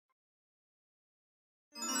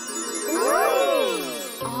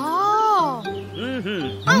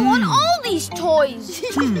toys.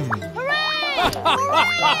 Hooray!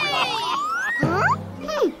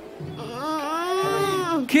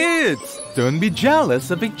 Kids, don't be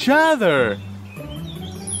jealous of each other.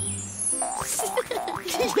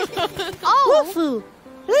 Wolfoo,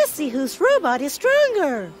 let's see whose robot is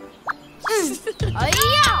stronger.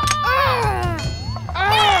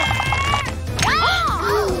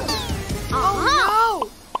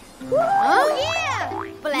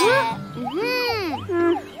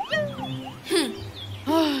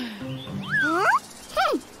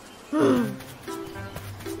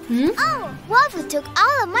 Oh, Wolfoo took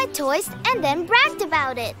all of my toys and then bragged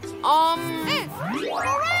about it.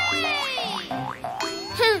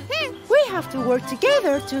 We have to work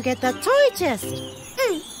together to get that toy chest.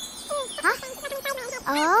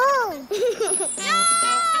 Oh.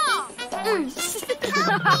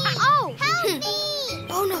 Oh, help me!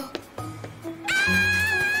 Oh no.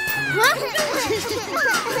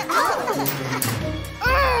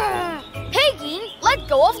 Piggy, let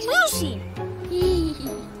go of Lucy.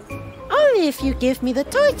 Only if you give me the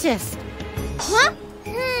toy chest. Huh?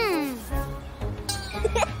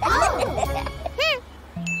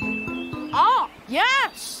 Oh,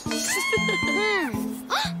 yes.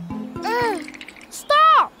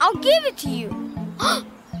 Stop! I'll give it to you.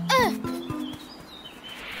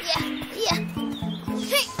 Yeah.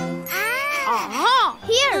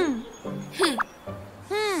 Here.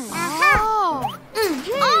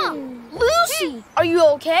 Oh, Lucy, are you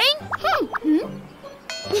okay?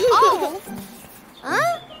 Oh.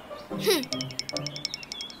 Huh?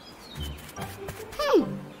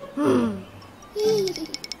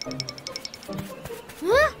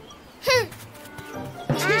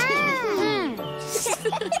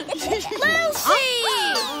 Lucy!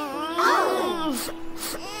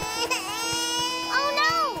 Oh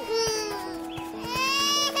no!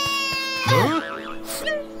 Huh?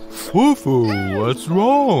 Wolfoo, what's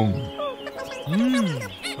wrong?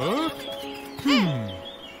 Huh?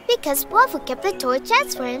 Because Wolfoo kept the toy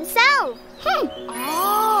chest for himself.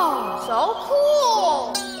 Oh, so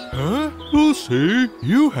cool. Huh? Lucy,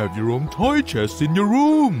 you have your own toy chest in your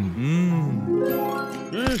room.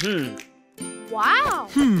 Wow.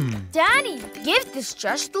 Daddy, give this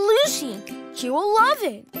chest to Lucy. She will love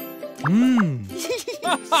it.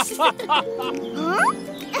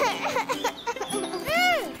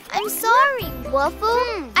 I'm sorry,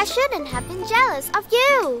 Wolfoo. I shouldn't have been jealous of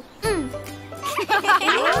you.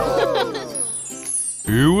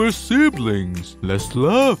 You were siblings. Let's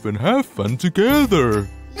laugh and have fun together.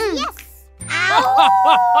 Yes.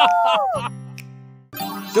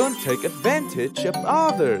 Don't take advantage of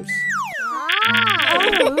others.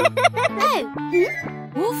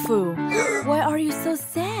 Wolfoo, why are you so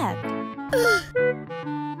sad?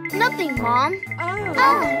 Nothing, Mom.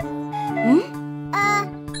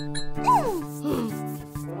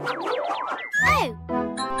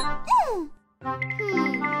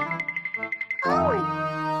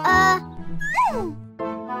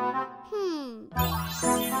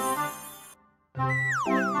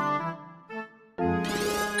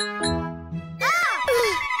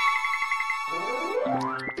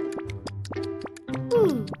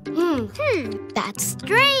 That's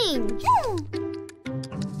strange.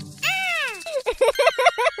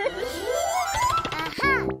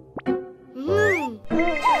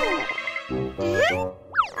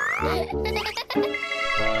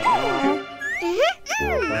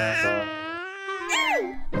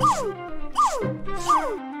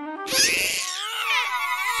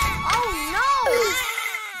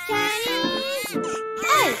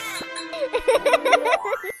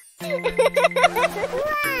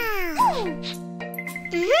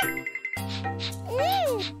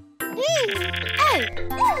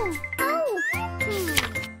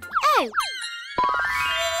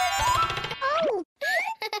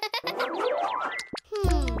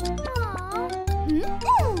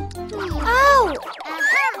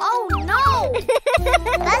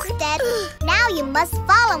 Busted. Now you must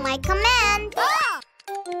follow my command.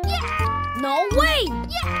 No way.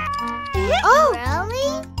 Oh, really?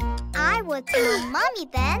 I will tell Mommy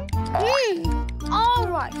then. All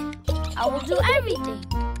right. I will do everything.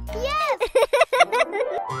 Yes.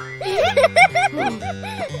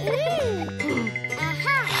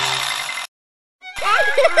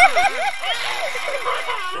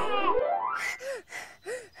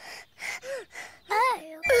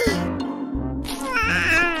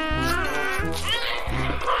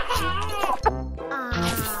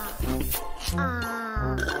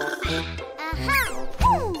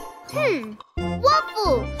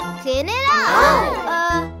 Wolfoo, clean it up.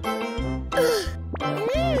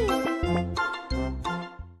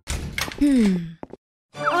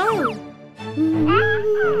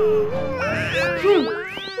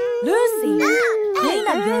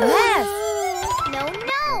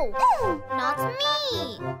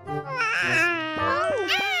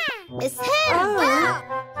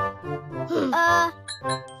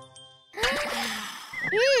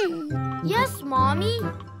 Mommy.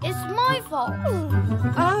 It's my fault.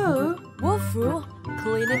 Oh, Wolfoo,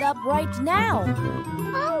 clean it up right now.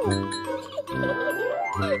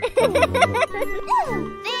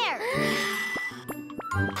 There.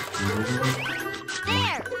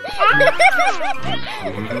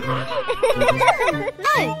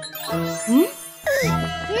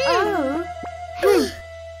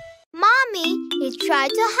 Mommy, he tried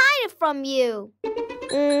to hide it from you.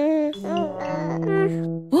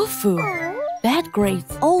 Wolfoo, bad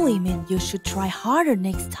grades only mean you should try harder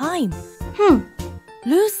next time.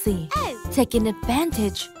 Lucy, taking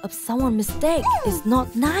advantage of someone's mistake is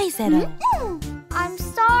not nice at all. I'm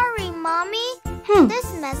sorry, Mommy.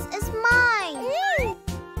 This mess is mine.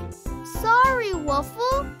 Sorry,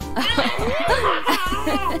 Wolfoo.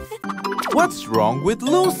 What's wrong with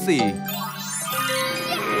Lucy?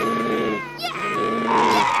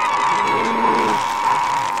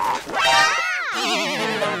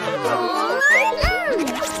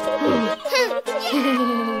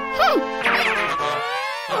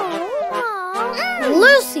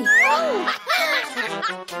 Lucy!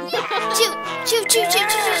 Choo, choo, choo, choo,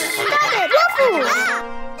 choo. Stop it, Wolfoo!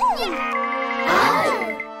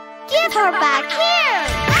 Give her back here!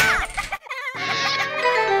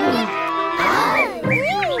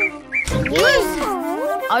 Lucy,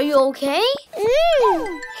 are you okay?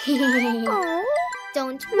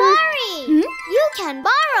 Don't worry. You can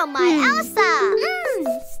borrow my Elsa.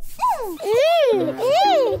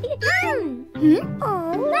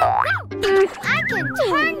 I can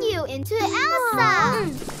turn you into Elsa.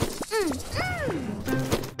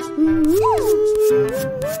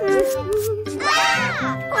 Stop!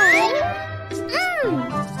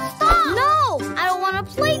 No! I don't want to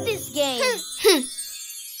play this game.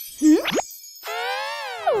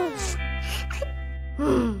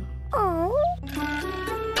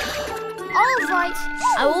 All right,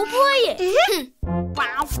 I will play it.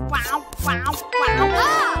 Wow, wow, wow,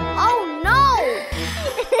 wow. Oh no!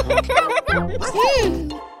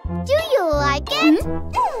 Do you like it?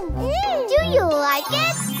 Do you like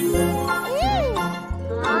it?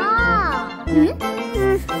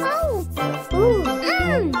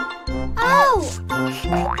 Oh!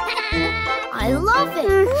 I love it.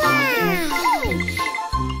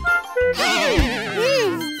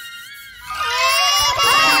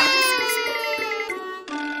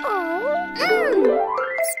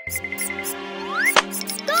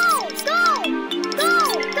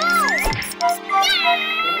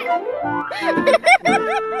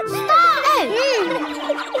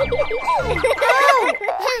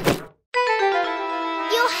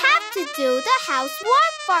 You have to do the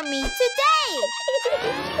housework for me today.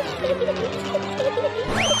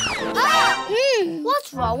 What's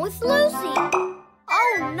wrong with Lucy?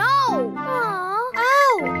 Oh no!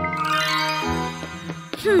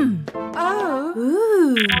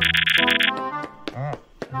 Ooh.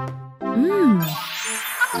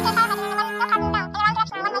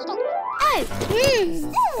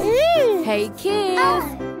 Hey, kids.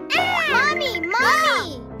 Mommy!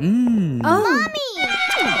 Mommy!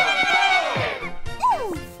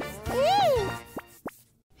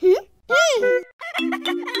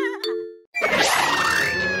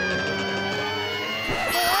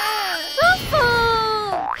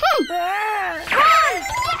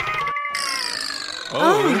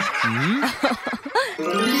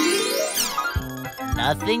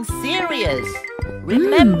 Nothing serious.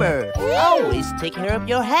 Remember, always take care of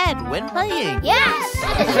your head when playing. Yes!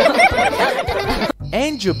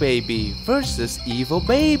 Angel baby versus evil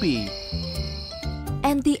baby.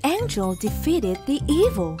 And the angel defeated the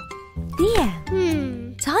evil. The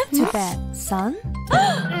end. Time to bed, son.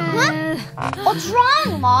 What's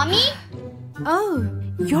wrong, Mommy? Oh,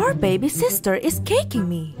 your baby sister is caking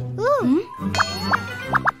me.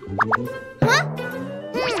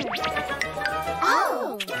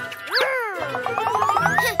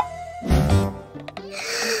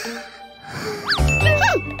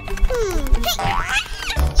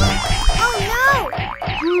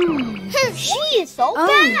 She is so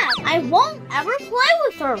bad. I won't ever play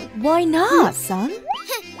with her. Why not, son?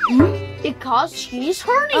 Because she's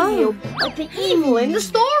hurting you, like the evil in the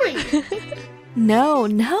story. No.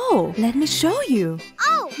 Let me show you.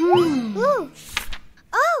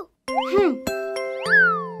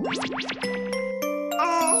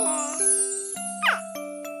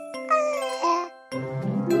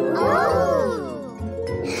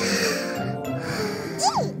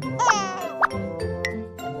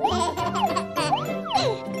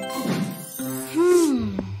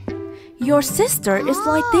 Your sister is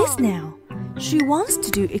like this now. She wants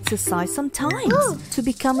to do exercise sometimes to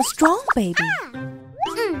become a strong baby.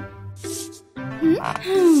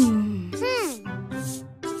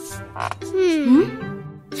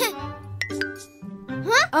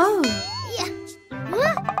 Oh.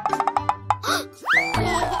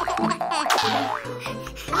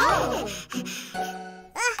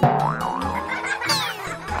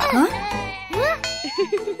 Huh?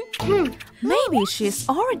 Maybe she's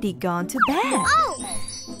already gone to bed.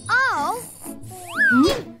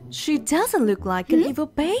 She doesn't look like an evil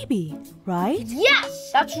baby, right?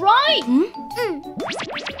 Yes, that's right.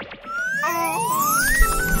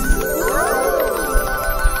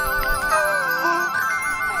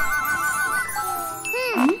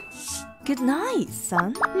 Good night,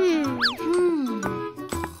 son.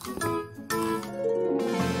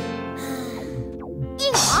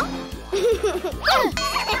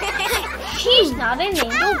 She's not an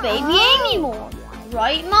angel baby anymore.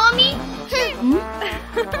 Right, Mommy?